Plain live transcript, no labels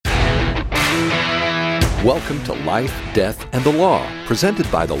Welcome to Life, Death, and the Law, presented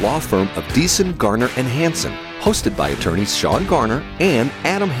by the law firm of Beeson, Garner, and Hansen, hosted by attorneys Shawn Garner and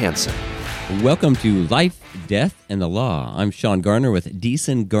Adam Hansen. Welcome to Life, Death, and the Law. I'm Shawn Garner with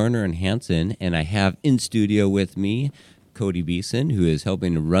Beeson, Garner, and Hansen, and I have in studio with me Cody Beeson, who is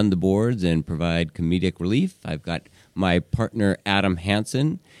helping to run the boards and provide comedic relief. I've got my partner Adam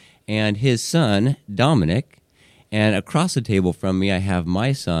Hansen and his son Dominick. And across the table from me, I have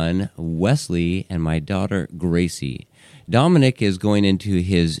my son, Wesley, and my daughter, Gracie. Dominick is going into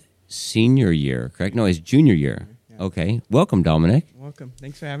his senior year, correct? No, his junior year. Yeah. Okay. Welcome, Dominick. Welcome.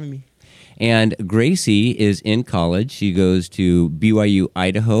 Thanks for having me. And Gracie is in college. She goes to BYU,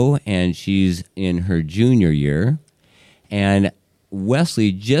 Idaho, and she's in her junior year. And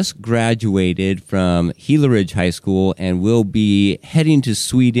Wesley just graduated from Gila Ridge High School and will be heading to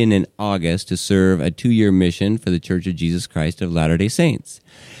Sweden in August to serve a 2-year mission for the Church of Jesus Christ of Latter-day Saints.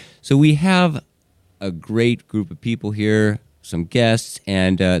 So we have a great group of people here, some guests,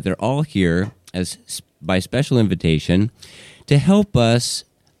 and they're all here as by special invitation to help us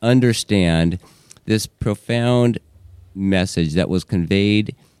understand this profound message that was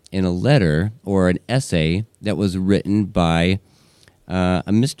conveyed in a letter or an essay that was written by a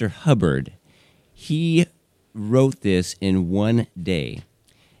Mr. Hubbard. He wrote this in one day.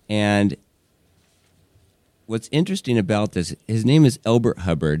 And what's interesting about this, his name is Elbert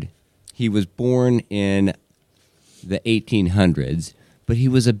Hubbard. He was born in the 1800s, but he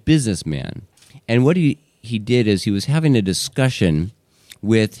was a businessman. And what he did is he was having a discussion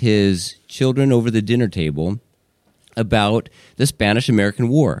with his children over the dinner table about the Spanish-American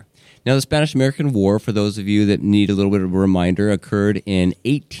War. Now, the Spanish-American War, for those of you that need a little bit of a reminder, occurred in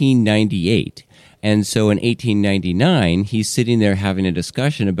 1898. And so in 1899, he's sitting there having a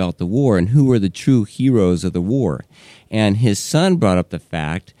discussion about the war and who were the true heroes of the war. And his son brought up the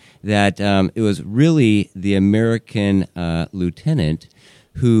fact that it was really the American lieutenant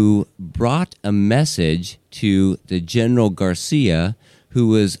who brought a message to the General Garcia, who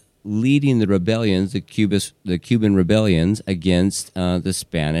was leading the rebellions, the Cuban rebellions against the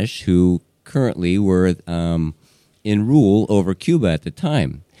Spanish, who currently were in rule over Cuba at the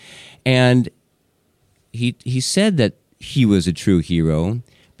time. And he said that he was a true hero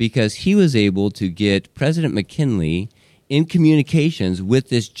because he was able to get President McKinley in communications with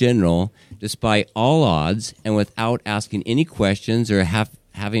this general despite all odds and without asking any questions or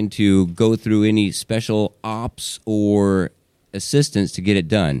having to go through any special ops or assistance to get it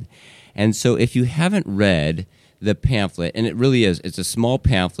done. And so if you haven't read the pamphlet, and it really is, it's a small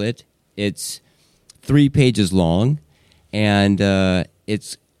pamphlet, it's 3 pages long, and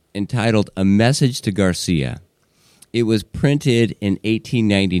it's entitled A Message to Garcia. It was printed in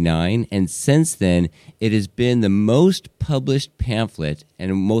 1899, and since then it has been the most published pamphlet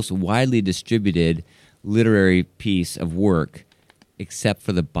and most widely distributed literary piece of work except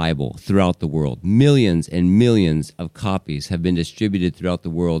for the Bible throughout the world. Millions and millions of copies have been distributed throughout the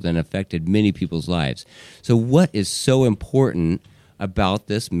world and affected many people's lives. So what is so important about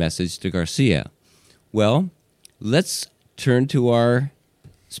this message to Garcia? Well, let's turn to our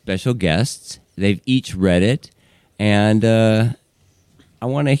special guests. They've each read it, and I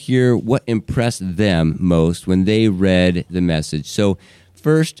want to hear what impressed them most when they read the message. So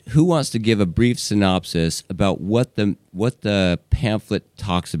first, who wants to give a brief synopsis about what the pamphlet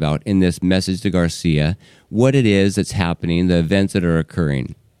talks about in this message to Garcia, what it is that's happening, the events that are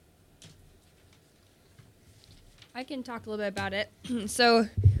occurring? I can talk a little bit about it. So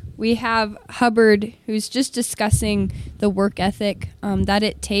we have Hubbard, who's just discussing the work ethic that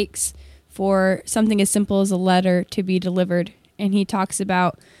it takes for something as simple as a letter to be delivered. And he talks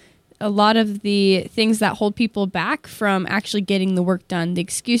about a lot of the things that hold people back from actually getting the work done, the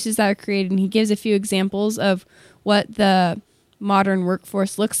excuses that are created, and he gives a few examples of what the modern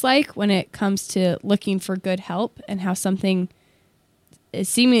workforce looks like when it comes to looking for good help and how something is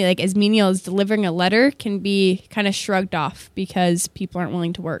seemingly like as menial as delivering a letter can be kind of shrugged off because people aren't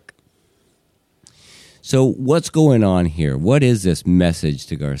willing to work. So what's going on here? What is this message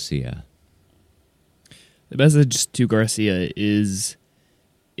to Garcia? The message to Garcia is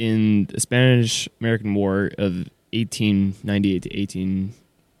in the Spanish-American War of 1898 to 18...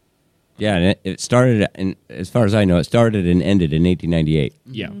 Yeah, and it started, and as far as I know, it started and ended in 1898.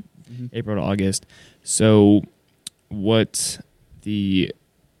 Yeah, mm-hmm. April to August. So what the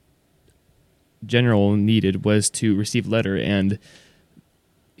general needed was to receive a letter, and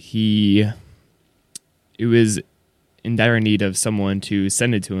it was in dire need of someone to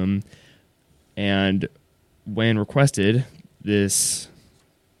send it to him, and when requested, this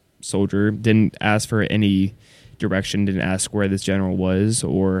soldier didn't ask for any direction, didn't ask where this general was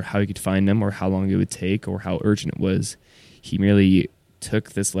or how he could find him or how long it would take or how urgent it was. He merely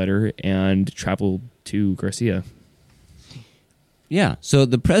took this letter and traveled to Garcia. Yeah, so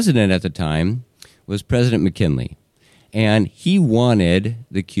the president at the time was President McKinley, and he wanted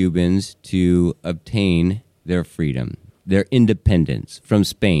the Cubans to obtain their freedom, their independence from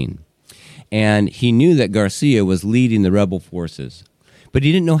Spain. And he knew that Garcia was leading the rebel forces, but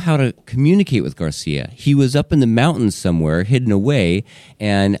he didn't know how to communicate with Garcia. He was up in the mountains somewhere, hidden away,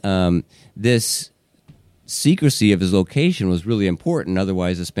 and this secrecy of his location was really important.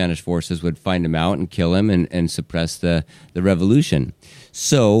 Otherwise, the Spanish forces would find him out and kill him and suppress the revolution.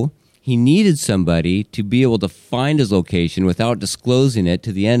 So he needed somebody to be able to find his location without disclosing it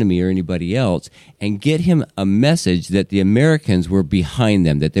to the enemy or anybody else and get him a message that the Americans were behind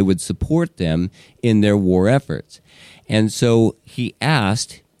them, that they would support them in their war efforts. And so he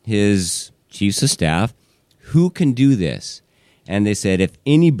asked his chiefs of staff, who can do this? And they said, if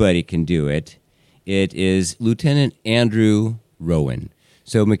anybody can do it, it is Lieutenant Andrew Rowan.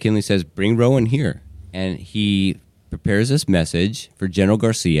 So McKinley says, bring Rowan here. And he prepares this message for General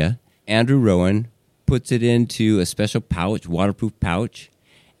Garcia. Andrew Rowan puts it into a special pouch, waterproof pouch,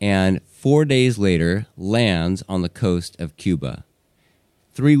 and 4 days later lands on the coast of Cuba.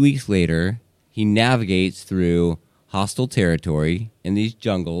 3 weeks later, he navigates through hostile territory in these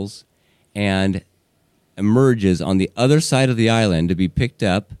jungles and emerges on the other side of the island to be picked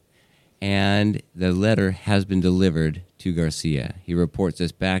up, and the letter has been delivered to Garcia. He reports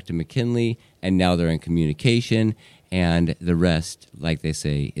this back to McKinley, and now they're in communication, and the rest, like they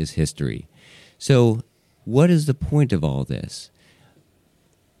say, is history. So what is the point of all this?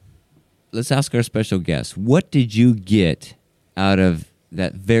 Let's ask our special guest, what did you get out of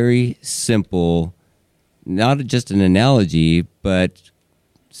that very simple, not just an analogy, but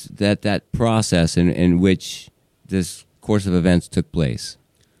that process in which this course of events took place?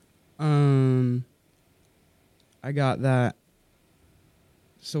 I got that.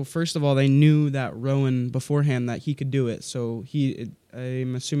 So first of all, they knew that Rowan beforehand that he could do it. So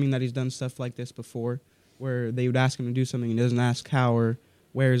I'm assuming that he's done stuff like this before, where they would ask him to do something and he doesn't ask how or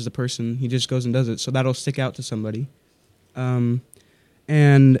where is the person. He just goes and does it. So that'll stick out to somebody.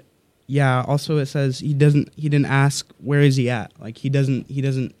 And yeah, also it says he didn't ask where is he at. Like he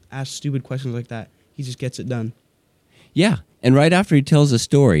doesn't ask stupid questions like that. He just gets it done. Yeah, and right after he tells the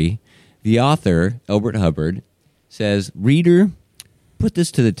story, the author, Elbert Hubbard, says, reader, put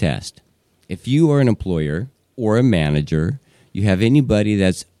this to the test. If you are an employer or a manager, you have anybody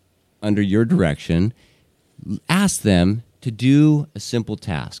that's under your direction, ask them to do a simple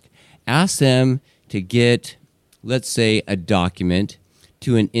task. Ask them to get, let's say, a document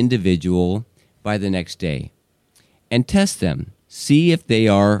to an individual by the next day and test them. See if they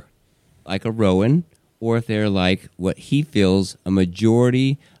are like a Rowan or if they're like what he feels a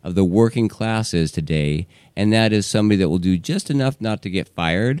majority of the working class is today, and that is somebody that will do just enough not to get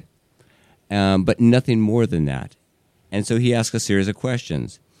fired, but nothing more than that. And so he asks a series of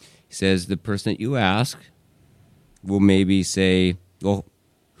questions. He says the person that you ask will maybe say, well,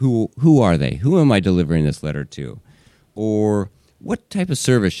 who are they? Who am I delivering this letter to? Or what type of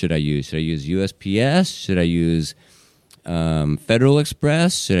service should I use? Should I use USPS? Should I use Federal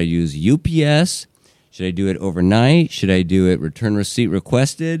Express? Should I use UPS? Should I do it overnight? Should I do it return receipt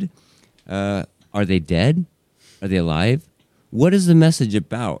requested? Are they dead? Are they alive? What is the message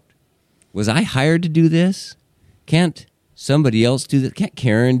about? Was I hired to do this? Can't somebody else do this? Can't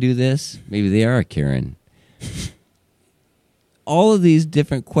Karen do this? Maybe they are a Karen. All of these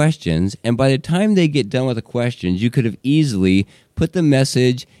different questions, and by the time they get done with the questions, you could have easily put the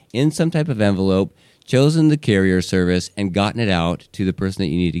message in some type of envelope, chosen the carrier service, and gotten it out to the person that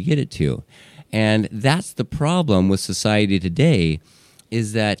you need to get it to. And that's the problem with society today,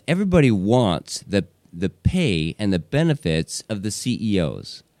 is that everybody wants the pay and the benefits of the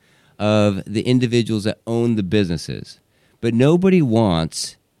CEOs, of the individuals that own the businesses. But nobody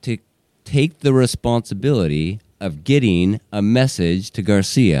wants to take the responsibility of getting a message to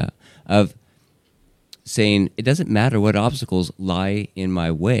Garcia, of saying, it doesn't matter what obstacles lie in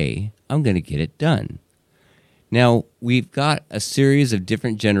my way, I'm going to get it done. Now, we've got a series of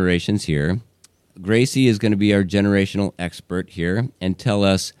different generations here. Gracie is going to be our generational expert here and tell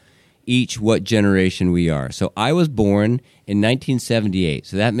us each what generation we are. So I was born in 1978,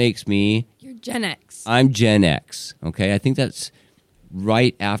 so that makes me... You're Gen X. I'm Gen X, okay? I think that's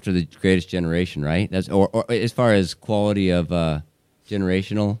right after the greatest generation, right? That's or as far as quality of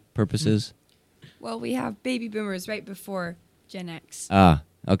generational purposes. Well, we have baby boomers right before Gen X.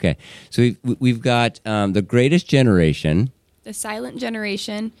 Okay. So we've got the greatest generation. The silent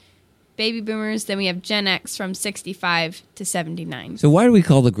generation, baby boomers, then we have Gen X from 65 to 79. So why do we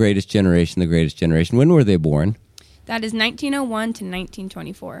call the greatest generation the greatest generation? When were they born? That is 1901 to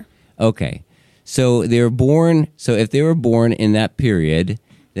 1924. Okay. So they were born. So if they were born in that period,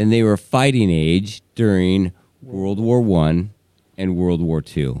 then they were fighting age during World War I and World War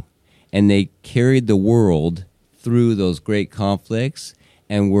II. And they carried the world through those great conflicts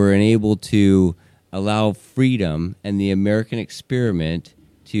and were able to allow freedom and the American experiment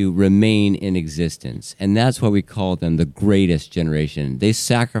to remain in existence. And that's why we call them the greatest generation. They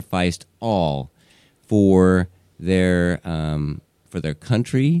sacrificed all for their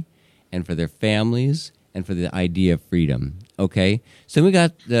country and for their families and for the idea of freedom. Okay? So we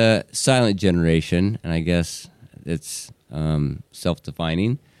got the silent generation, and I guess it's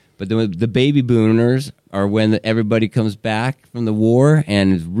self-defining. But the baby boomers are when everybody comes back from the war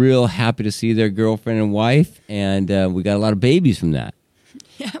and is real happy to see their girlfriend and wife, and we got a lot of babies from that.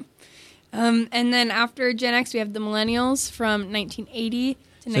 Yeah. And then after Gen X, we have the millennials from 1980 to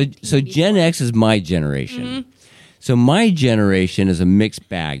 1984. So Gen X is my generation. Mm-hmm. So my generation is a mixed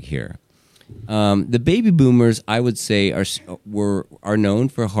bag here. The baby boomers, I would say, are known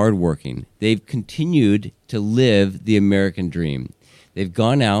for hardworking. They've continued to live the American dream. They've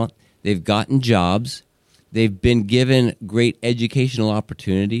gone out, they've gotten jobs, they've been given great educational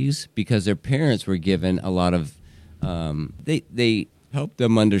opportunities because their parents were given a lot of, they helped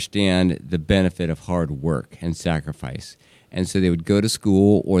them understand the benefit of hard work and sacrifice. And so they would go to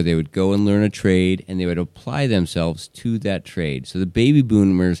school or they would go and learn a trade and they would apply themselves to that trade. So the baby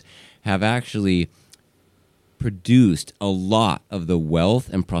boomers have actually produced a lot of the wealth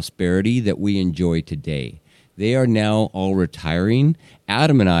and prosperity that we enjoy today. They are now all retiring.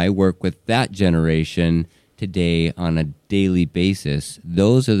 Adam and I work with that generation today on a daily basis.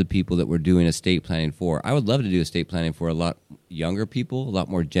 Those are the people that we're doing estate planning for. I would love to do estate planning for a lot younger people, a lot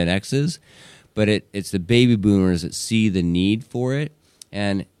more Gen X's, but it's the baby boomers that see the need for it.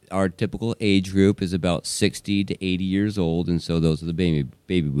 And our typical age group is about 60 to 80 years old, and so those are the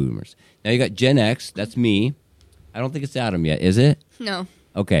baby boomers. Now you got Gen X, that's me. I don't think it's Adam yet, is it? No.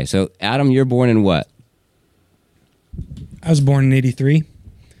 Okay, so Adam, you're born in what? I was born in 83.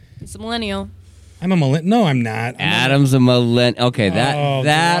 It's a millennial. I'm a millennial. No, I'm not. Adam's a millennial. Okay, that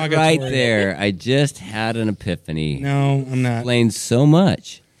right derogatory. there. I just had an epiphany. No, I'm not. Explains so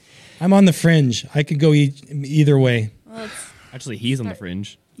much. I'm on the fringe. I could go either way. Well, it's, Actually, he's on the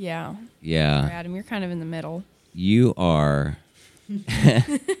fringe. yeah. Yeah, Adam, you're kind of in the middle. you are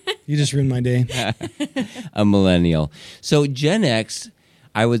You just ruined my day. a millennial. So Gen X,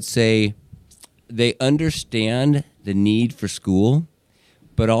 I would say, they understand the need for school,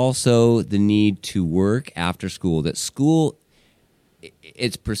 but also the need to work after school. That school,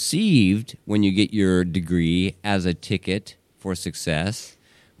 it's perceived when you get your degree as a ticket for success,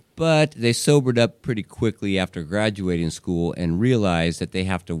 but they sobered up pretty quickly after graduating school and realized that they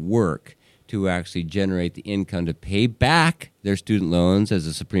have to work to actually generate the income to pay back their student loans, as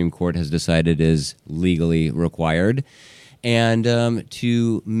the Supreme Court has decided is legally required, and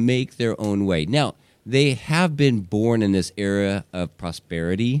to make their own way. Now, they have been born in this era of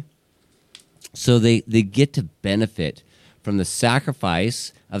prosperity, so they get to benefit from the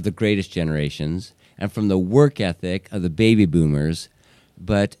sacrifice of the greatest generations and from the work ethic of the baby boomers,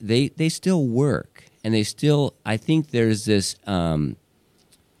 but they still work, and they still, I think there's this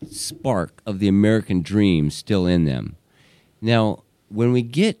spark of the American dream still in them. Now, when we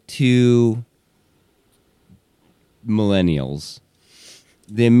get to millennials,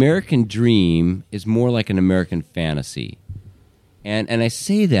 the American dream is more like an American fantasy. And I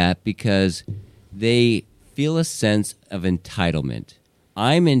say that because they feel a sense of entitlement.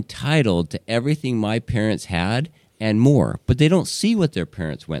 I'm entitled to everything my parents had and more, but they don't see what their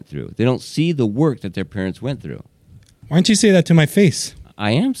parents went through. They don't see the work that their parents went through. Why don't you say that to my face?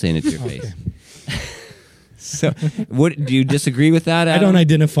 I am saying it to your face. So, what do you disagree with that, Adam? I don't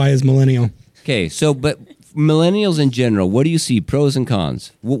identify as millennial. Okay, so but millennials in general, what do you see? Pros and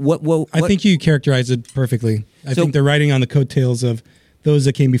cons. What I think you characterized it perfectly. I So- think they're riding on the coattails of those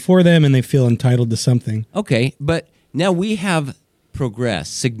that came before them, and they feel entitled to something. Okay, but now we have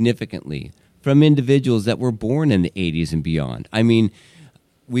progressed significantly from individuals that were born in the 80s and beyond. I mean,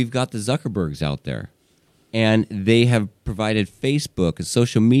 we've got the Zuckerbergs out there, and they have provided Facebook and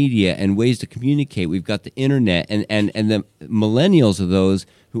social media and ways to communicate. We've got the internet, and the millennials are those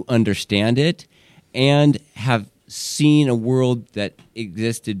who understand it and have seen a world that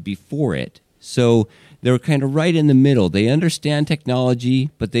existed before it. So they're kind of right in the middle. They understand technology,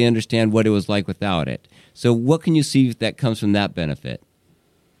 but they understand what it was like without it. So what can you see that comes from that benefit,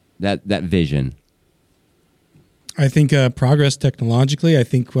 that vision? I think progress technologically. I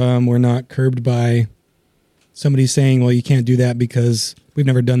think we're not curbed by somebody saying, well, you can't do that because we've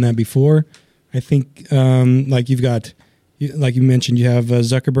never done that before. I think like you've got, like you mentioned, you have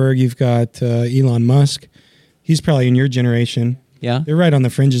Zuckerberg, you've got Elon Musk. He's probably in your generation. Yeah. They're right on the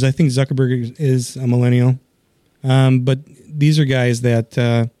fringes. I think Zuckerberg is a millennial. But these are guys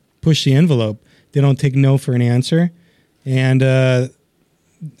that push the envelope. They don't take no for an answer. And Elon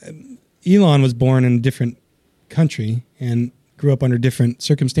was born in a different country and grew up under different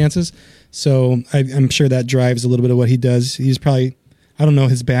circumstances. So I'm sure that drives a little bit of what he does. He's probably, I don't know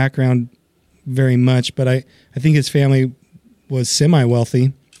his background very much, but I think his family was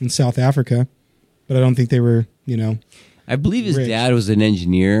semi-wealthy in South Africa, but I don't think they were, I believe his rich. dad was an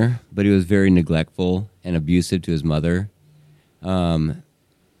engineer, but he was very neglectful and abusive to his mother.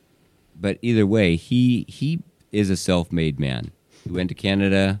 But either way, he is a self-made man. He went to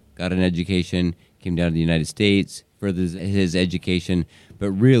Canada, got an education, came down to the United States, furthered his education, but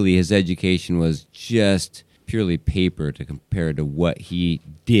really his education was just purely paper to compare to what he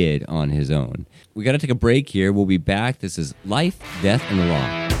did on his own. We got to take a break here. We'll be back. This is Life, Death, and the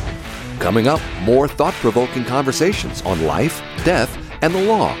Law. Coming up, more thought-provoking conversations on life, death, and the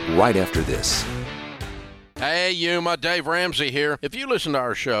law right after this. Hey, Yuma, Dave Ramsey here. If you listen to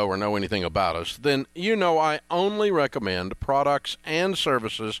our show or know anything about us, then you know I only recommend products and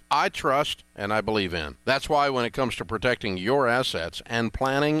services I trust and I believe in. That's why when it comes to protecting your assets and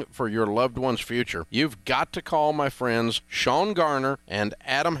planning for your loved one's future, you've got to call my friends Shawn Garner and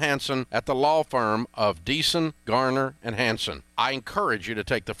Adam Hansen at the law firm of Beeson, Garner, and Hansen. I encourage you to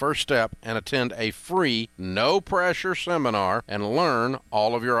take the first step and attend a free, no-pressure seminar and learn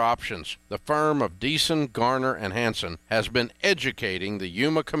all of your options. The firm of Beeson, Garner, and Hansen has been educating the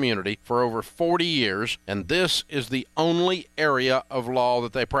Yuma community for over 40 years, and this is the only area of law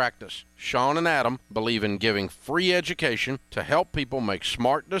that they practice. Shawn and Adam believe in giving free education to help people make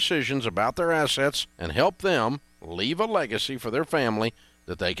smart decisions about their assets and help them leave a legacy for their family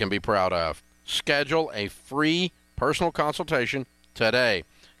that they can be proud of. Schedule a free personal consultation today.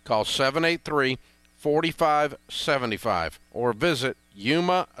 Call 783-4575 or visit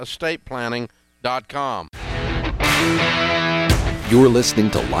yumaestateplanning.com. You're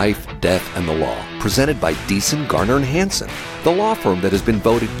listening to Life, Death, and the Law, presented by Beeson, Garner, and Hansen, the law firm that has been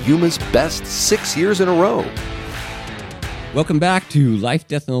voted Yuma's best 6 years in a row. Welcome back to Life,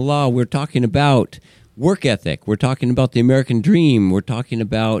 Death, and the Law. We're talking about work ethic. We're talking about the American dream. We're talking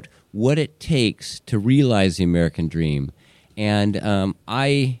about what it takes to realize the American dream. And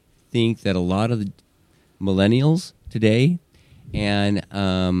I think that a lot of the millennials today and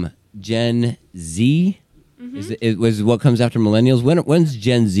Gen Z it was what comes after millennials. When's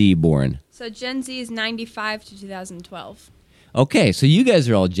Gen Z born? So Gen Z is 95 to 2012. Okay, so you guys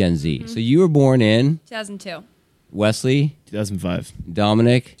are all Gen Z. So you were born in 2002. Wesley, 2005.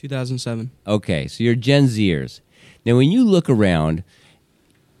 Dominick. 2007. Okay, so you're Gen Zers. Now, when you look around,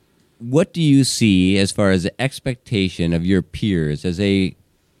 what do you see as far as the expectation of your peers as they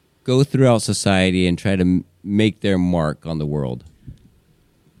go throughout society and try to make their mark on the world?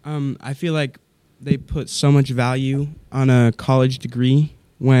 I feel like they put so much value on a college degree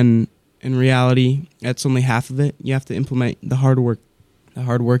when in reality that's only half of it. You have to implement the hard work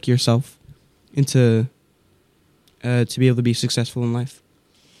yourself into to be able to be successful in life.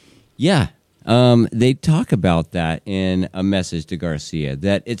 Yeah. They talk about that in a message to Garcia,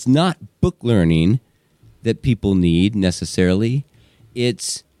 that it's not book learning that people need necessarily.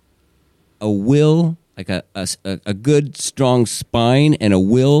 It's a will, like a good, strong spine and a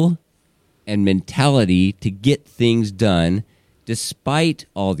will and mentality to get things done despite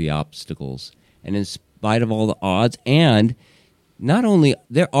all the obstacles and in spite of all the odds. And not only,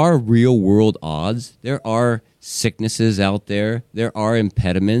 there are real world odds, there are sicknesses out there, there are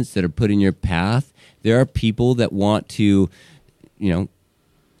impediments that are put in your path, there are people that want to,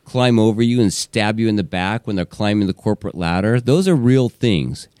 climb over you and stab you in the back when they're climbing the corporate ladder. Those are real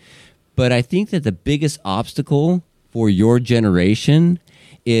things. But I think that the biggest obstacle for your generation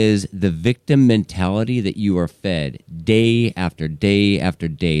is the victim mentality that you are fed day after day after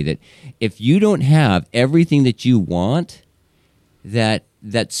day, that if you don't have everything that you want,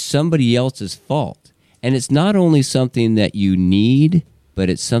 that's somebody else's fault. And it's not only something that you need, but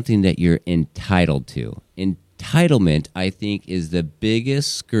it's something that you're entitled to. Entitlement, I think, is the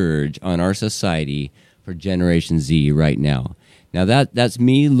biggest scourge on our society for Generation Z right now. Now, that's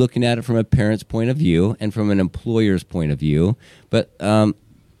me looking at it from a parent's point of view and from an employer's point of view. But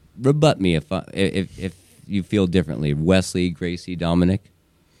rebut me if you feel differently. Wesley, Gracie, Dominick?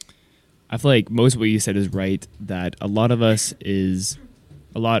 I feel like most of what you said is right, that a lot of Gen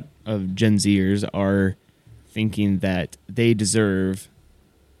Zers are thinking that they deserve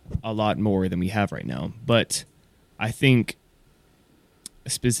a lot more than we have right now. But I think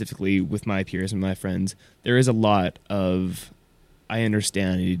specifically with my peers and my friends, there is a lot of, I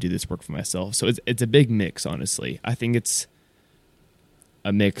understand I need to do this work for myself. So it's a big mix, honestly. I think it's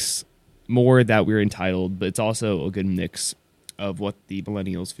a mix more that we're entitled, but it's also a good mix of what the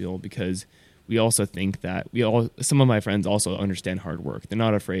millennials feel, because we also think that some of my friends also understand hard work. They're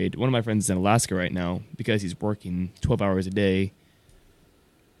not afraid. One of my friends is in Alaska right now because he's working 12 hours a day,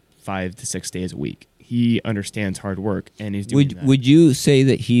 5 to 6 days a week. He understands hard work, and he's doing that. Would you say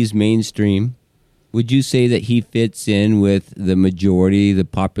that he's mainstream? Would you say that he fits in with the majority, the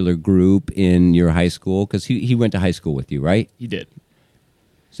popular group in your high school? Because he went to high school with you, right? He did.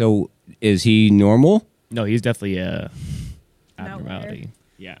 So is he normal? No, he's definitely a An abnormality.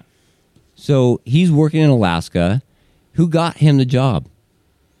 Yeah. So he's working in Alaska. Who got him the job?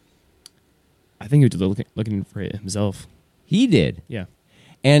 I think he was looking for it himself. He did. Yeah.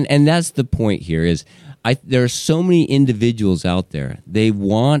 And that's the point here is there are so many individuals out there. They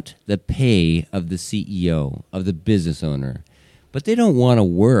want the pay of the CEO, of the business owner, but they don't want to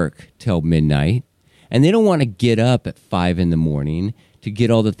work till midnight, and they don't want to get up at 5 a.m. to get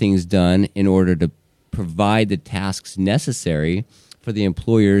all the things done in order to provide the tasks necessary for the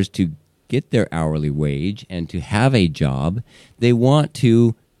employers to get their hourly wage and to have a job. They want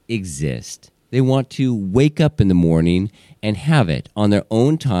to exist. They want to wake up in the morning and have it on their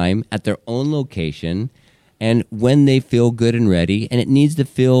own time, at their own location, and when they feel good and ready. And it needs to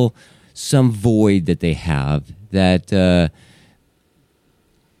fill some void that they have that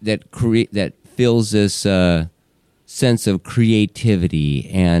fills this sense of creativity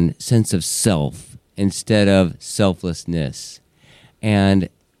and sense of self instead of selflessness. And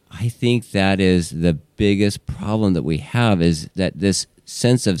I think that is the biggest problem that we have, is that this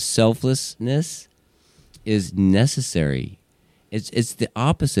sense of selflessness is necessary. It's the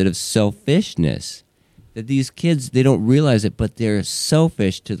opposite of selfishness. That these kids, they don't realize it, but they're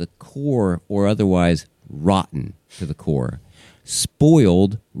selfish to the core, or otherwise rotten to the core.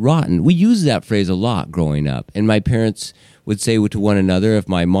 Spoiled, rotten. We use that phrase a lot growing up. And my parents would say to one another, if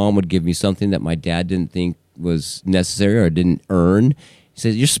my mom would give me something that my dad didn't think was necessary or didn't earn, he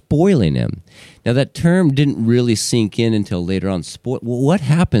says, you're spoiling him. Now, that term didn't really sink in until later on. Well, what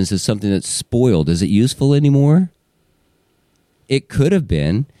happens to something that's spoiled? Is it useful anymore? It could have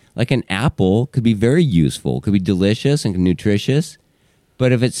been. Like an apple could be very useful, could be delicious and nutritious,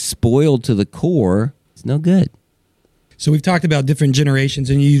 but if it's spoiled to the core, it's no good. So we've talked about different generations,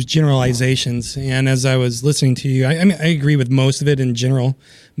 and you use generalizations. And as I was listening to you, I agree with most of it in general.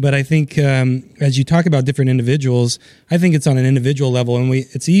 But I think as you talk about different individuals, I think it's on an individual level. And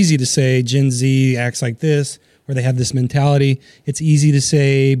it's easy to say Gen Z acts like this, or they have this mentality. It's easy to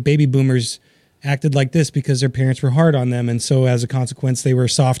say baby boomers acted like this because their parents were hard on them. And so as a consequence, they were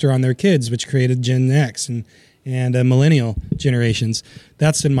softer on their kids, which created Gen X and millennial generations.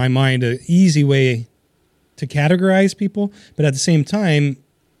 That's, in my mind, an easy way to categorize people, but at the same time,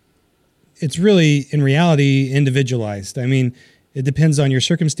 it's really, in reality, individualized. I mean, it depends on your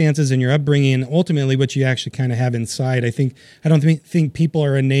circumstances and your upbringing, and ultimately what you actually kind of have inside. I don't think people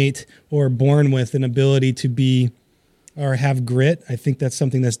are innate or born with an ability to be or have grit. I think that's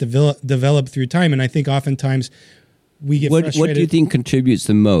something that's developed through time, and I think oftentimes we get frustrated. What do you think contributes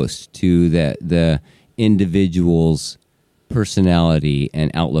the most to the individual's personality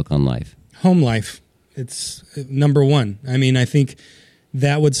and outlook on life? Home life. It's number one. I mean, I think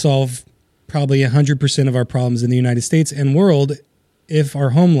that would solve probably 100% of our problems in the United States and world if our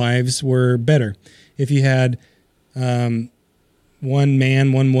home lives were better. If you had one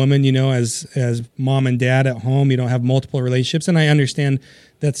man, one woman, as mom and dad at home, you don't have multiple relationships. And I understand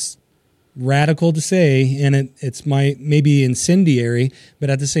that's radical to say, and it's maybe incendiary, but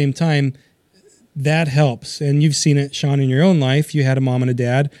at the same time, that helps. And you've seen it, Shawn, in your own life. You had a mom and a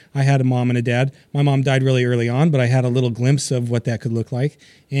dad. I had a mom and a dad. My mom died really early on, but I had a little glimpse of what that could look like.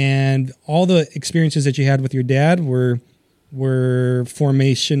 And all the experiences that you had with your dad were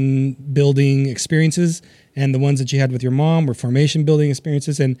formation building experiences, and the ones that you had with your mom were formation building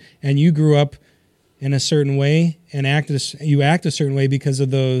experiences. And you grew up in a certain way and act a certain way because of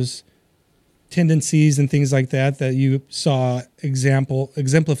those tendencies and things like that you saw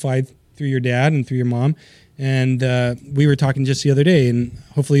exemplified through your dad and through your mom. And we were talking just the other day, and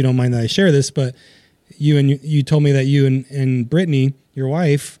hopefully you don't mind that I share this, but you told me that you and Brittany, your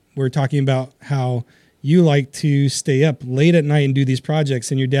wife, were talking about how you like to stay up late at night and do these projects,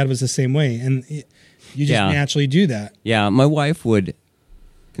 and your dad was the same way. And you just naturally do that. Yeah, my wife would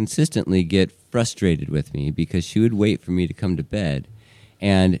consistently get frustrated with me because she would wait for me to come to bed.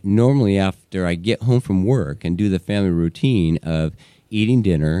 And normally after I get home from work and do the family routine of eating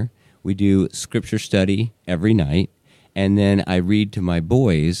dinner, we do scripture study every night, and then I read to my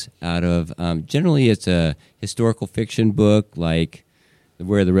boys out of, generally it's a historical fiction book like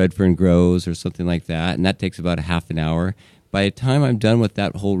Where the Red Fern Grows or something like that, and that takes about a half an hour. By the time I'm done with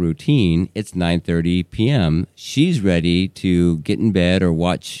that whole routine, it's 9:30 p.m. She's ready to get in bed or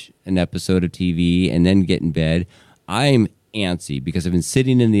watch an episode of TV and then get in bed. I'm antsy because I've been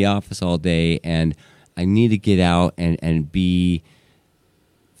sitting in the office all day, and I need to get out and be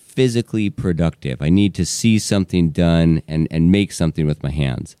physically productive. I need to see something done and make something with my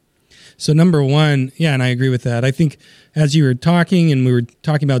hands. So number one, yeah, and I agree with that. I think as you were talking and we were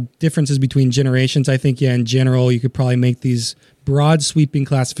talking about differences between generations, I think, yeah, in general, you could probably make these broad sweeping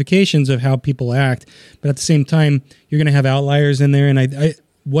classifications of how people act. But at the same time, you're going to have outliers in there. And I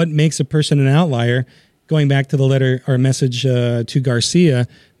what makes a person an outlier, going back to the letter or message to Garcia,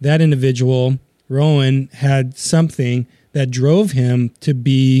 that individual, Rowan, had something that drove him to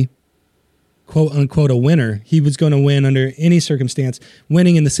be quote unquote a winner. He was going to win under any circumstance,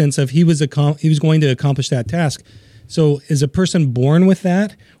 winning in the sense of he was going to accomplish that task. So is a person born with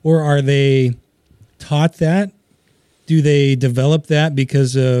that, or are they taught that? Do they develop that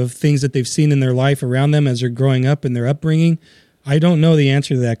because of things that they've seen in their life around them as they're growing up in their upbringing? I don't know the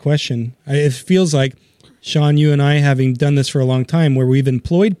answer to that question. It feels like, Shawn, you and I, having done this for a long time, where we've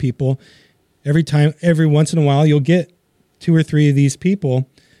employed people, every once in a while, you'll get 2 or 3 of these people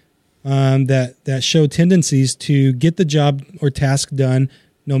that show tendencies to get the job or task done,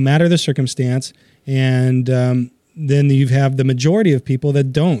 no matter the circumstance, and then you have the majority of people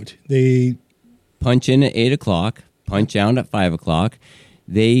that don't. They punch in at 8 o'clock, punch out at 5 o'clock.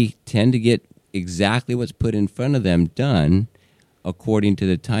 They tend to get exactly what's put in front of them done according to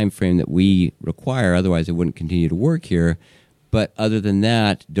the time frame that we require. Otherwise, they wouldn't continue to work here. But other than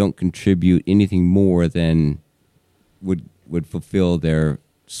that, don't contribute anything more than would fulfill their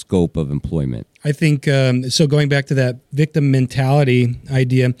scope of employment. I think, so going back to that victim mentality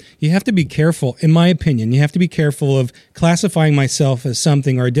idea, you have to be careful, in my opinion, you have to be careful of classifying myself as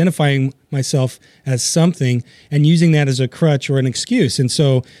something or identifying myself as something and using that as a crutch or an excuse. And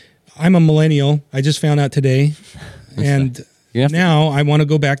so I'm a millennial. I just found out today. And now I want to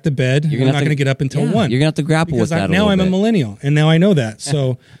go back to bed. I'm not going to get up until 1. You're going to have to grapple with that now I'm a millennial, and now I know that.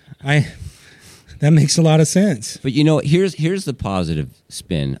 So that makes a lot of sense. But here's the positive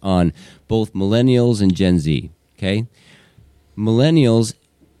spin on both millennials and Gen Z, okay? Millennials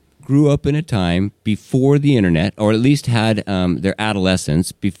grew up in a time before the internet, or at least had their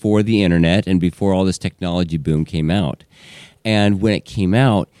adolescence before the internet and before all this technology boom came out. And when it came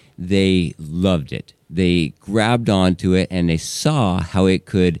out, they loved it. They grabbed onto it, and they saw how it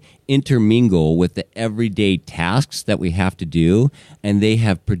could intermingle with the everyday tasks that we have to do, and they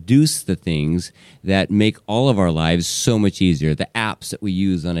have produced the things that make all of our lives so much easier. The apps that we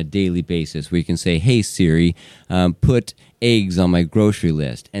use on a daily basis, where you can say, "Hey Siri, put eggs on my grocery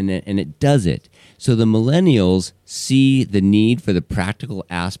list," and it does it. So the millennials see the need for the practical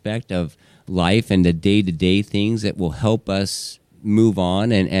aspect of life and the day-to-day things that will help us move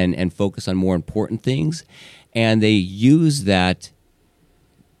on and focus on more important things, and they use that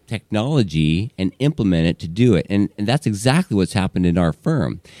technology and implement it to do it. And that's exactly what's happened in our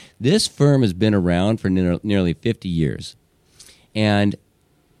firm. This firm has been around for nearly 50 years. And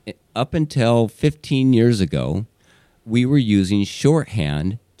up until 15 years ago, we were using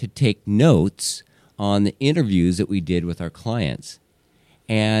shorthand to take notes on the interviews that we did with our clients.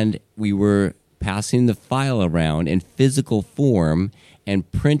 And we were passing the file around in physical form and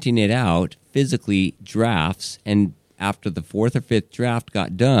printing it out physically, drafts, and after the 4th or 5th draft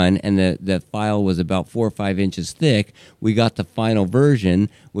got done and the file was about 4 or 5 inches thick, we got the final version,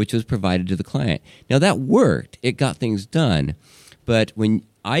 which was provided to the client. Now, that worked. It got things done. But when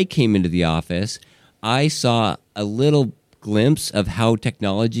I came into the office, I saw a little glimpse of how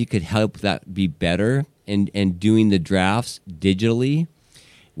technology could help that be better and doing the drafts digitally.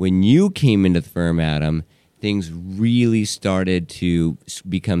 When you came into the firm, Adam, things really started to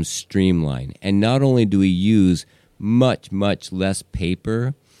become streamlined. And not only do we use much, much less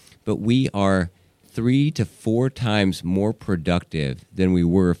paper, but we are 3 to 4 times more productive than we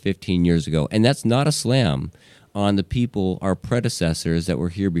were 15 years ago. And that's not a slam on the people, our predecessors that were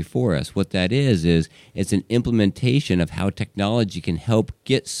here before us. What that is it's an implementation of how technology can help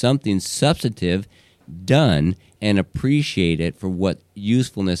get something substantive done and appreciate it for what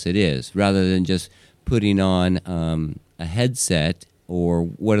usefulness it is, rather than just putting on a headset, or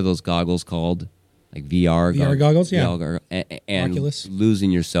what are those goggles called? like VR goggles, yeah. And Oculus.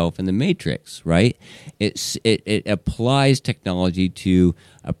 losing yourself in the matrix, right? It applies technology to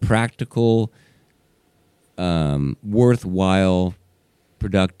a practical, worthwhile,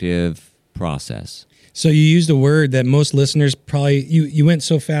 productive process. So you used a word that most listeners probably, you went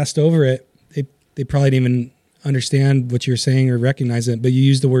so fast over it, they probably didn't even understand what you're saying or recognize it, but you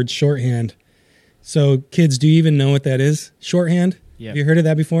used the word shorthand. So kids, do you even know what that is? Shorthand? Yeah. Have you heard of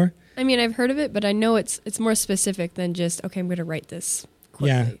that before? I mean, I've heard of it, but I know it's more specific than just, okay, I'm going to write this quickly.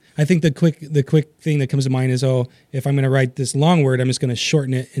 Yeah. I think the quick thing that comes to mind is, if I'm going to write this long word, I'm just going to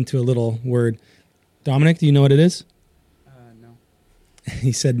shorten it into a little word. Dominick, do you know what it is? No.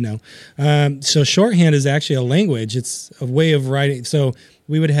 He said no. So shorthand is actually a language. It's a way of writing. So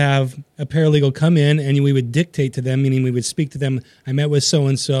we would have a paralegal come in and we would dictate to them, meaning we would speak to them. I met with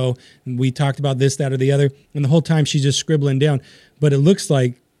so-and-so, and we talked about this, that, or the other. And the whole time she's just scribbling down. But it looks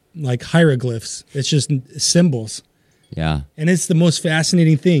like hieroglyphs. It's just symbols. Yeah. And it's the most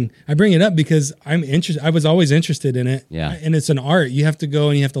fascinating thing. I bring it up because I'm interested. I was always interested in it. Yeah. And it's an art. You have to go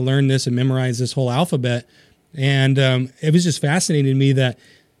and you have to learn this and memorize this whole alphabet. And it was just fascinating to me that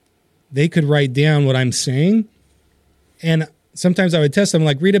they could write down what I'm saying. And sometimes I would test them,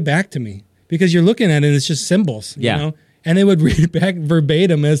 like, read it back to me, because you're looking at it and it's just symbols, you know? And they would read it back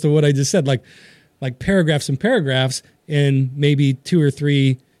verbatim as to what I just said, like paragraphs and paragraphs in maybe 2 or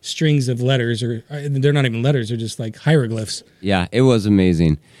 3 strings of letters, or they're not even letters, they're just like hieroglyphs. Yeah, it was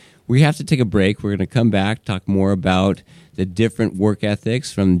amazing. We have to take a break. We're going to come back, talk more about the different work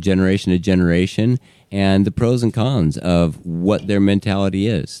ethics from generation to generation and the pros and cons of what their mentality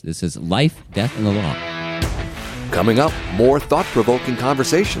is. This is Life, Death, and the Law. Coming up, more thought-provoking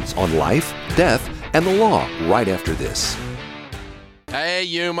conversations on life, death, and the law right after this. Hey,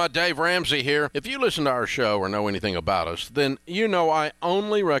 Yuma, Dave Ramsey here. If you listen to our show or know anything about us, then you know I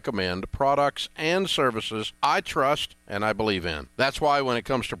only recommend products and services I trust and I believe in. That's why when it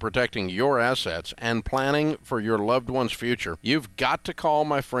comes to protecting your assets and planning for your loved one's future, you've got to call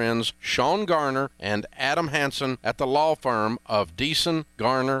my friends Shawn Garner and Adam Hansen at the law firm of Beeson,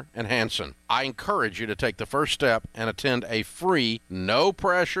 Garner, and Hansen. I encourage you to take the first step and attend a free,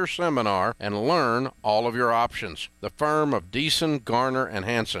 no-pressure seminar and learn all of your options. The firm of Beeson, Garner, and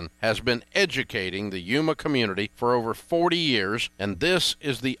Hansen has been educating the Yuma community for over 40 years, and this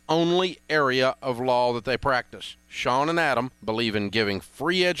is the only area of law that they practice. Shawn and Adam believe in giving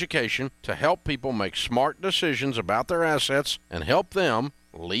free education to help people make smart decisions about their assets and help them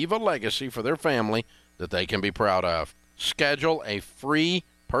leave a legacy for their family that they can be proud of. Schedule a free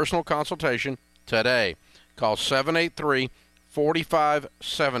personal consultation today. Call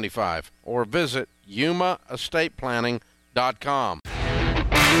 783-4575 or visit yumaestateplanning.com.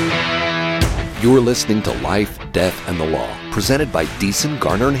 You're listening to Life, Death, and the Law, presented by Beeson,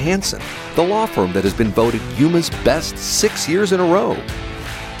 Garner, and Hansen, the law firm that has been voted Yuma's best 6 years in a row.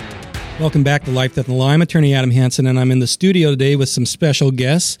 Welcome back to Life, Death, and the Law. I'm attorney Adam Hansen, and I'm in the studio today with some special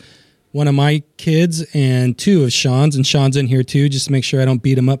guests. One of my kids and 2 of Shawn's, and Shawn's in here too, just to make sure I don't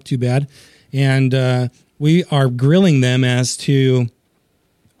beat him up too bad. And we are grilling them as to,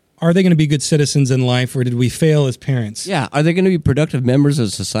 are they going to be good citizens in life, or did we fail as parents? Yeah, are they going to be productive members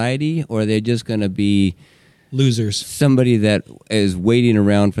of society, or are they just going to be losers? Somebody that is waiting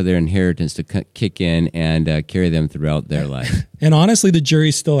around for their inheritance to kick in and carry them throughout their life. And honestly, the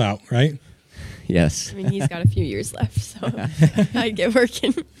jury's still out, right? Yes. I mean, he's got a few years left, so I'd get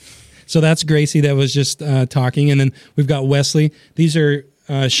working. So that's Gracie that was just talking. And then we've got Wesley. These are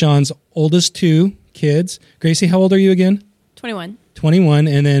Shawn's oldest 2 kids. Gracie, how old are you again? 21. 21.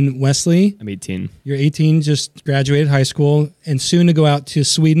 And then Wesley? I'm 18. You're 18, just graduated high school, and soon to go out to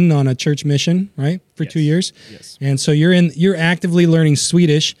Sweden on a church mission, right? For 2 years? Yes. And so you're actively learning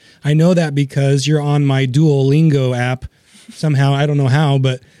Swedish. I know that because you're on my Duolingo app. Somehow, I don't know how,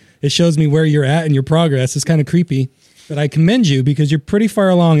 but it shows me where you're at in your progress. It's kind of creepy. But I commend you because you're pretty far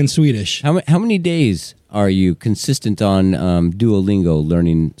along in Swedish. How many days are you consistent on Duolingo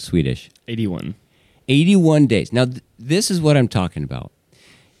learning Swedish? 81. 81 days. Now, this is what I'm talking about.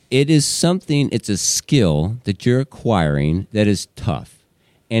 It is something, it's a skill that you're acquiring that is tough.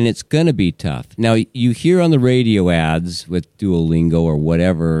 And it's going to be tough. Now, you hear on the radio ads with Duolingo or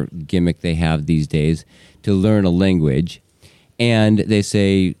whatever gimmick they have these days to learn a language. And they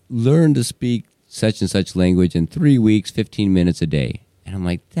say, learn to speak such and such language in 3 weeks, 15 minutes a day. And I'm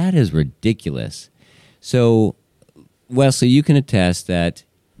like, that is ridiculous. So, Wesley, you can attest that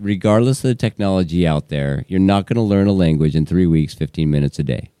regardless of the technology out there, you're not going to learn a language in 3 weeks, 15 minutes a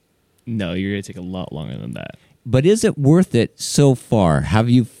day. No, you're going to take a lot longer than that. But is it worth it so far? Have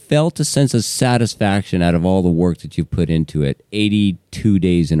you felt a sense of satisfaction out of all the work that you've put into it? 82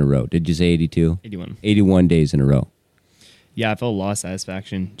 days in a row. Did you say 82? 81. 81 days in a row. Yeah, I felt a lot of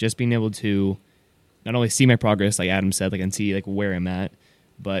satisfaction just being able to not only see my progress, like Adam said, like and see like where I'm at,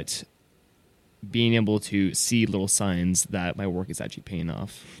 but being able to see little signs that my work is actually paying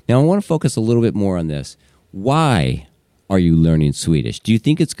off. Now, I want to focus a little bit more on this. Why are you learning Swedish? Do you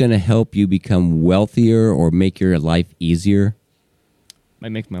think it's going to help you become wealthier or make your life easier?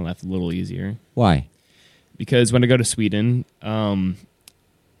 Might make my life a little easier. Why? Because when I go to Sweden,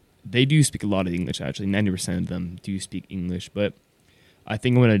 they do speak a lot of English, actually. 90% of them do speak English. But I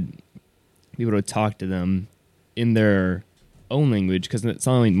think I'm going to be able to talk to them in their own language because it's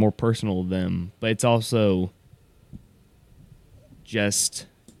not only more personal to them, but it's also just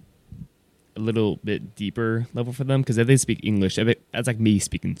a little bit deeper level for them. Because if they speak English, that's like me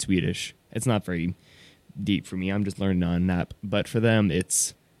speaking Swedish. It's not very deep for me. I'm just learning on that. But for them,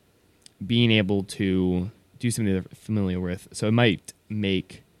 it's being able to do something they're familiar with. So it might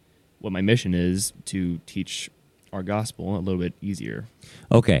make what my mission is to teach our gospel a little bit easier.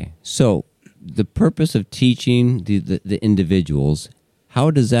 Okay, so the purpose of teaching the individuals, how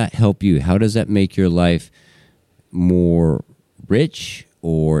does that help you? How does that make your life more rich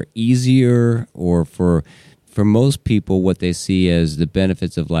or easier? Or for most people, what they see as the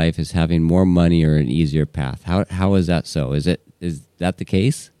benefits of life is having more money or an easier path. How is that so? Is that the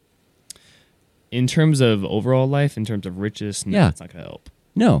case? In terms of overall life, in terms of riches, no, it's not going to help.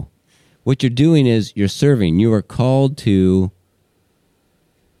 No. What you're doing is you're serving. You are called to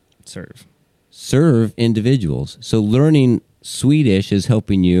serve individuals. So learning Swedish is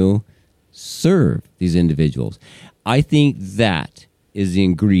helping you serve these individuals. I think that is the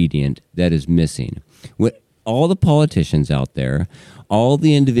ingredient that is missing. With all the politicians out there, all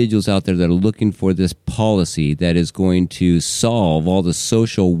the individuals out there that are looking for this policy that is going to solve all the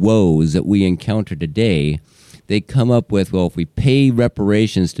social woes that we encounter today, they come up with, well, if we pay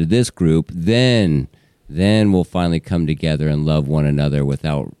reparations to this group, then we'll finally come together and love one another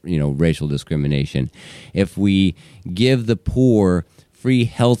without, racial discrimination. If we give the poor free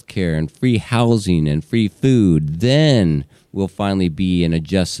health care and free housing and free food, then we'll finally be in a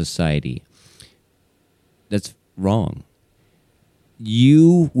just society. That's wrong.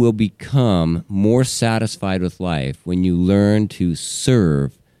 You will become more satisfied with life when you learn to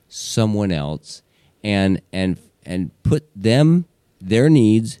serve someone else and put their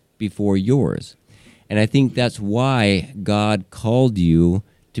needs before yours. And I think that's why God called you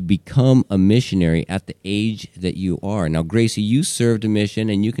to become a missionary at the age that you are. Now, Gracie, you served a mission,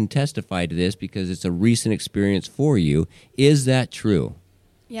 and you can testify to this because it's a recent experience for you. Is that true?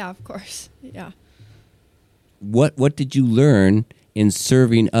 Yeah, of course. Yeah. What did you learn in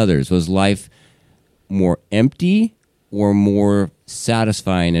serving others? Was life more empty or more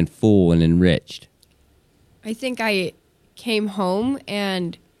satisfying and full and enriched? I think I came home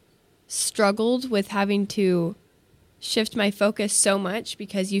and struggled with having to shift my focus so much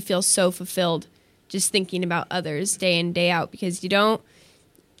because you feel so fulfilled just thinking about others day in, day out, because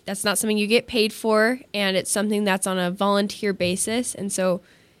that's not something you get paid for, and it's something that's on a volunteer basis. And so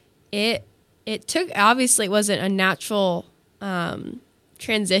it obviously it wasn't a natural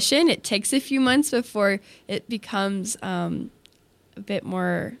transition. It takes a few months before it becomes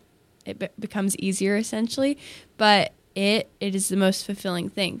becomes easier, essentially. But it is the most fulfilling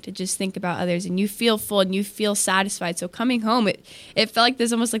thing to just think about others, and you feel full and you feel satisfied. So coming home, it felt like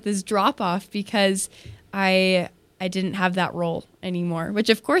there's almost like this drop off because I didn't have that role anymore, which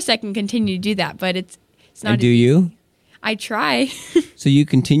of course I can continue to do that, but it's not. And do you? I try. So you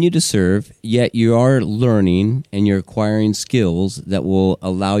continue to serve, yet you are learning and you're acquiring skills that will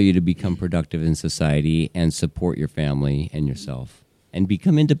allow you to become productive in society and support your family and yourself and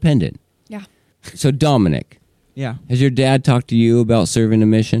become independent. Yeah. So Dominick. Yeah. Has your dad talked to you about serving a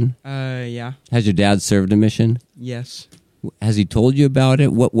mission? Yeah. Has your dad served a mission? Yes. Has he told you about it?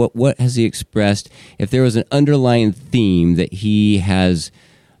 What has he expressed? If there was an underlying theme that he has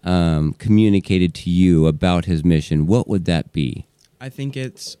communicated to you about his mission, what would that be? I think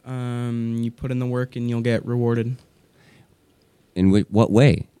it's you put in the work and you'll get rewarded. In what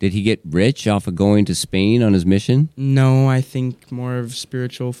way? Did he get rich off of going to Spain on his mission? No, I think more of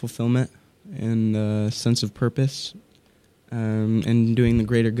spiritual fulfillment and a sense of purpose and doing the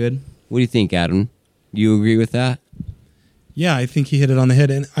greater good. What do you think, Adam? Do you agree with that? Yeah, I think he hit it on the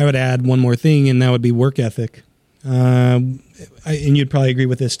head. And I would add one more thing, and that would be work ethic. And you'd probably agree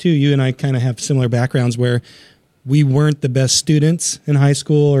with this too. You and I kind of have similar backgrounds where we weren't the best students in high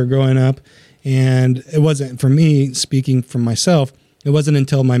school or growing up. And it wasn't, for me, speaking for myself, it wasn't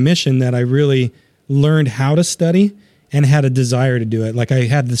until my mission that I really learned how to study and had a desire to do it. Like I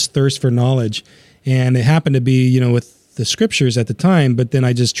had this thirst for knowledge, and it happened to be, with the scriptures at the time, but then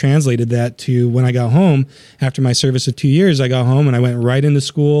I just translated that to when I got home after my service of 2 years. I got home and I went right into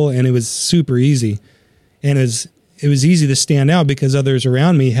school, and it was super easy. And it was easy to stand out because others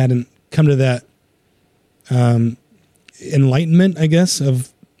around me hadn't come to that enlightenment, I guess,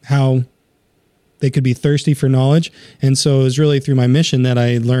 of how they could be thirsty for knowledge. And so it was really through my mission that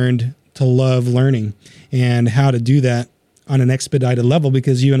I learned to love learning and how to do that on an expedited level,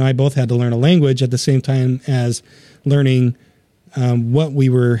 because you and I both had to learn a language at the same time as learning what we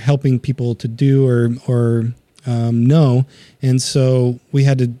were helping people to do or know. And so we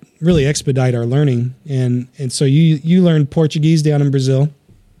had to really expedite our learning. And so you learned Portuguese down in Brazil,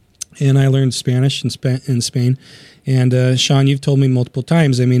 and I learned Spanish in Spain. And Shawn, you've told me multiple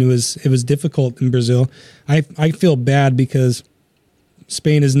times, I mean, it was difficult in Brazil. I feel bad because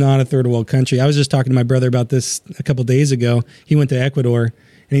Spain is not a third world country. I was just talking to my brother about this a couple days ago. He went to Ecuador,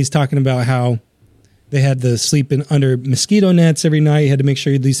 and he's talking about how they had to sleep under mosquito nets every night. You had to make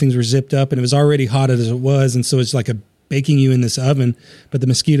sure these things were zipped up, and it was already hot as it was, and so it's like baking you in this oven, but the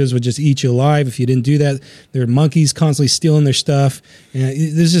mosquitoes would just eat you alive if you didn't do that. There were monkeys constantly stealing their stuff, and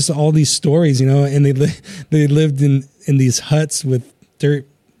there's just all these stories, and they lived in these huts with dirt,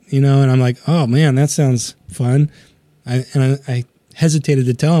 and I'm like, oh man, that sounds fun. I hesitated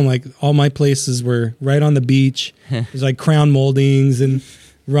to tell him, like, all my places were right on the beach. There's like crown moldings and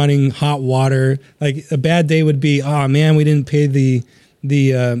running hot water. Like a bad day would be, oh man, we didn't pay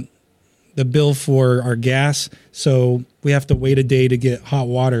the bill for our gas, so we have to wait a day to get hot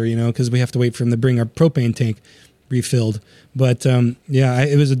water, because we have to wait for them to bring our propane tank refilled. But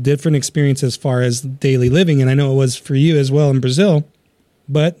it was a different experience as far as daily living, and I know it was for you as well in Brazil,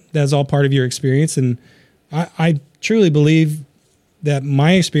 but that's all part of your experience. And I truly believe that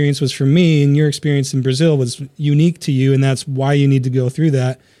my experience was for me, and your experience in Brazil was unique to you, and that's why you need to go through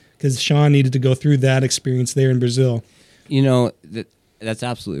that, because Shawn needed to go through that experience there in Brazil. That's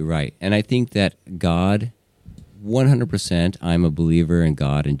absolutely right. And I think that God, 100%, I'm a believer in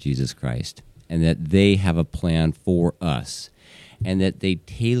God and Jesus Christ, and that they have a plan for us, and that they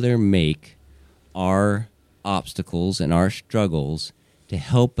tailor-make our obstacles and our struggles to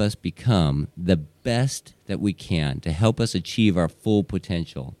help us become the best that we can, to help us achieve our full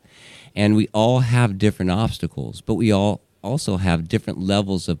potential. And we all have different obstacles, but we all also have different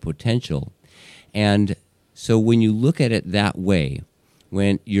levels of potential. And so when you look at it that way,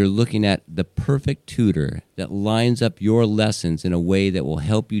 when you're looking at the perfect tutor that lines up your lessons in a way that will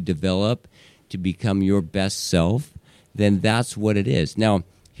help you develop to become your best self, then that's what it is. Now,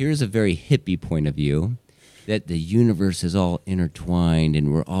 here's a very hippie point of view, that the universe is all intertwined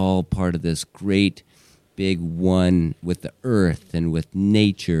and we're all part of this great big one with the earth and with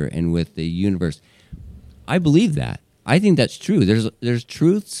nature and with the universe. I believe that. I think that's true. There's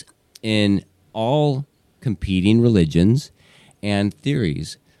truths in all competing religions and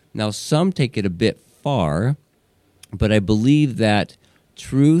theories. Now, some take it a bit far, but I believe that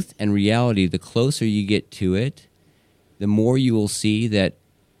truth and reality, the closer you get to it, the more you will see that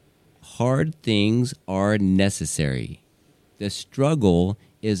hard things are necessary. The struggle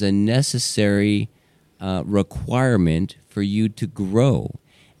is a necessary requirement for you to grow.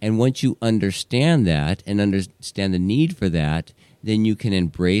 And once you understand that and understand the need for that, then you can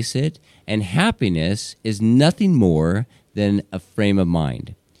embrace it. And happiness is nothing more than a frame of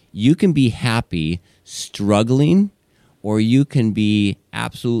mind. You can be happy struggling, or you can be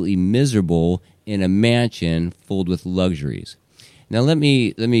absolutely miserable in a mansion filled with luxuries. Now, let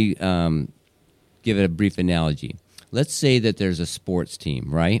me give it a brief analogy. Let's say that there's a sports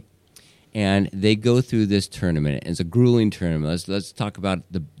team, right? And they go through this tournament. It's a grueling tournament. Let's talk about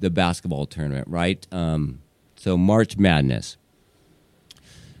the basketball tournament, right? So March Madness.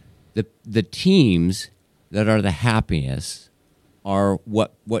 The teams that are the happiest are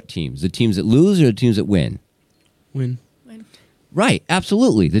what teams? The teams that lose or the teams that win? Win. Right,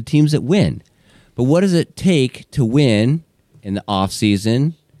 absolutely. The teams that win. But what does it take to win in the off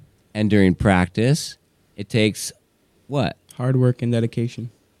season and during practice? It takes what? Hard work and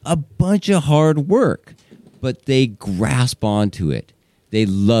dedication. A bunch of hard work, but they grasp onto it. They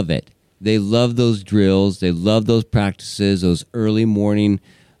love it. They love those drills. They love those practices, those early morning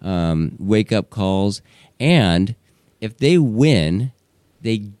wake-up calls. And if they win,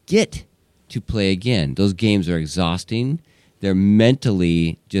 they get to play again. Those games are exhausting. They're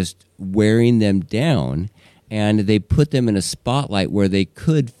mentally just wearing them down, and they put them in a spotlight where they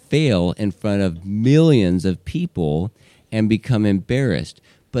could fail in front of millions of people and become embarrassed.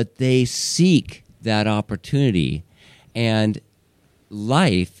 But they seek that opportunity. And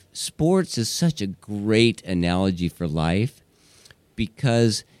life, sports is such a great analogy for life,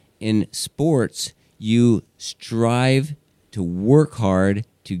 because in sports, you strive to work hard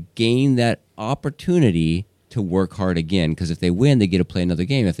to gain that opportunity to work hard again. Because if they win, they get to play another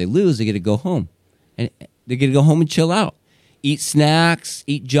game. If they lose, they get to go home. And they get to go home and chill out. Eat snacks,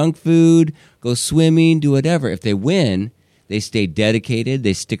 eat junk food, go swimming, do whatever. If they win, they stay dedicated,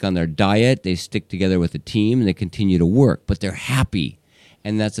 they stick on their diet, they stick together with a team, and they continue to work. But they're happy.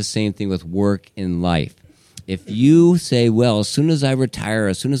 And that's the same thing with work in life. If you say, well, as soon as I retire,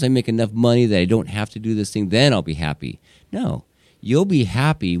 as soon as I make enough money that I don't have to do this thing, then I'll be happy. No, you'll be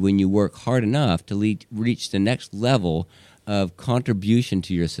happy when you work hard enough to reach the next level of contribution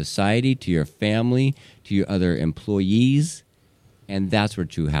to your society, to your family, to your other employees, and that's where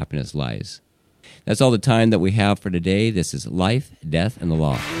true happiness lies. That's all the time that we have for today. This is Life, Death, and the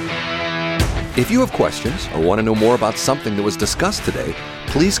Law. If you have questions or want to know more about something that was discussed today,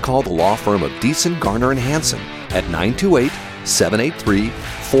 please call the law firm of Beeson, Garner, and Hansen at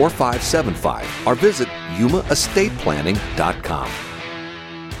 928-783-4575 or visit yumaestateplanning.com.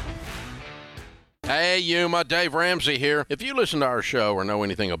 Hey, Yuma, Dave Ramsey here. If you listen to our show or know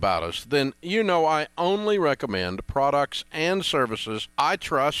anything about us, then you know I only recommend products and services I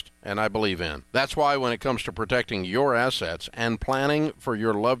trust and I believe in. That's why when it comes to protecting your assets and planning for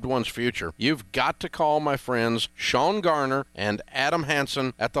your loved one's future, you've got to call my friends Shawn Garner and Adam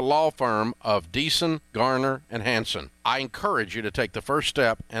Hansen at the law firm of Beeson, Garner, and Hansen. I encourage you to take the first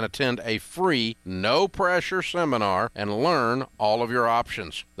step and attend a free, no-pressure seminar and learn all of your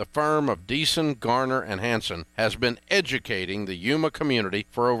options. The firm of Beeson, Garner, and Hansen has been educating the Yuma community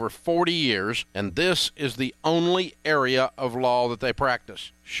for over 40 years, and this is the only area of law that they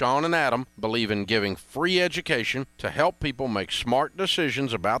practice. Shawn and Adam believe in giving free education to help people make smart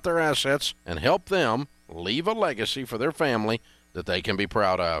decisions about their assets and help them leave a legacy for their family that they can be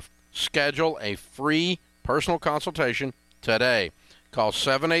proud of. Schedule a free personal consultation today. Call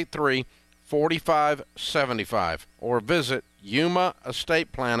 783-4575 or visit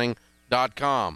yumaestateplanning.com.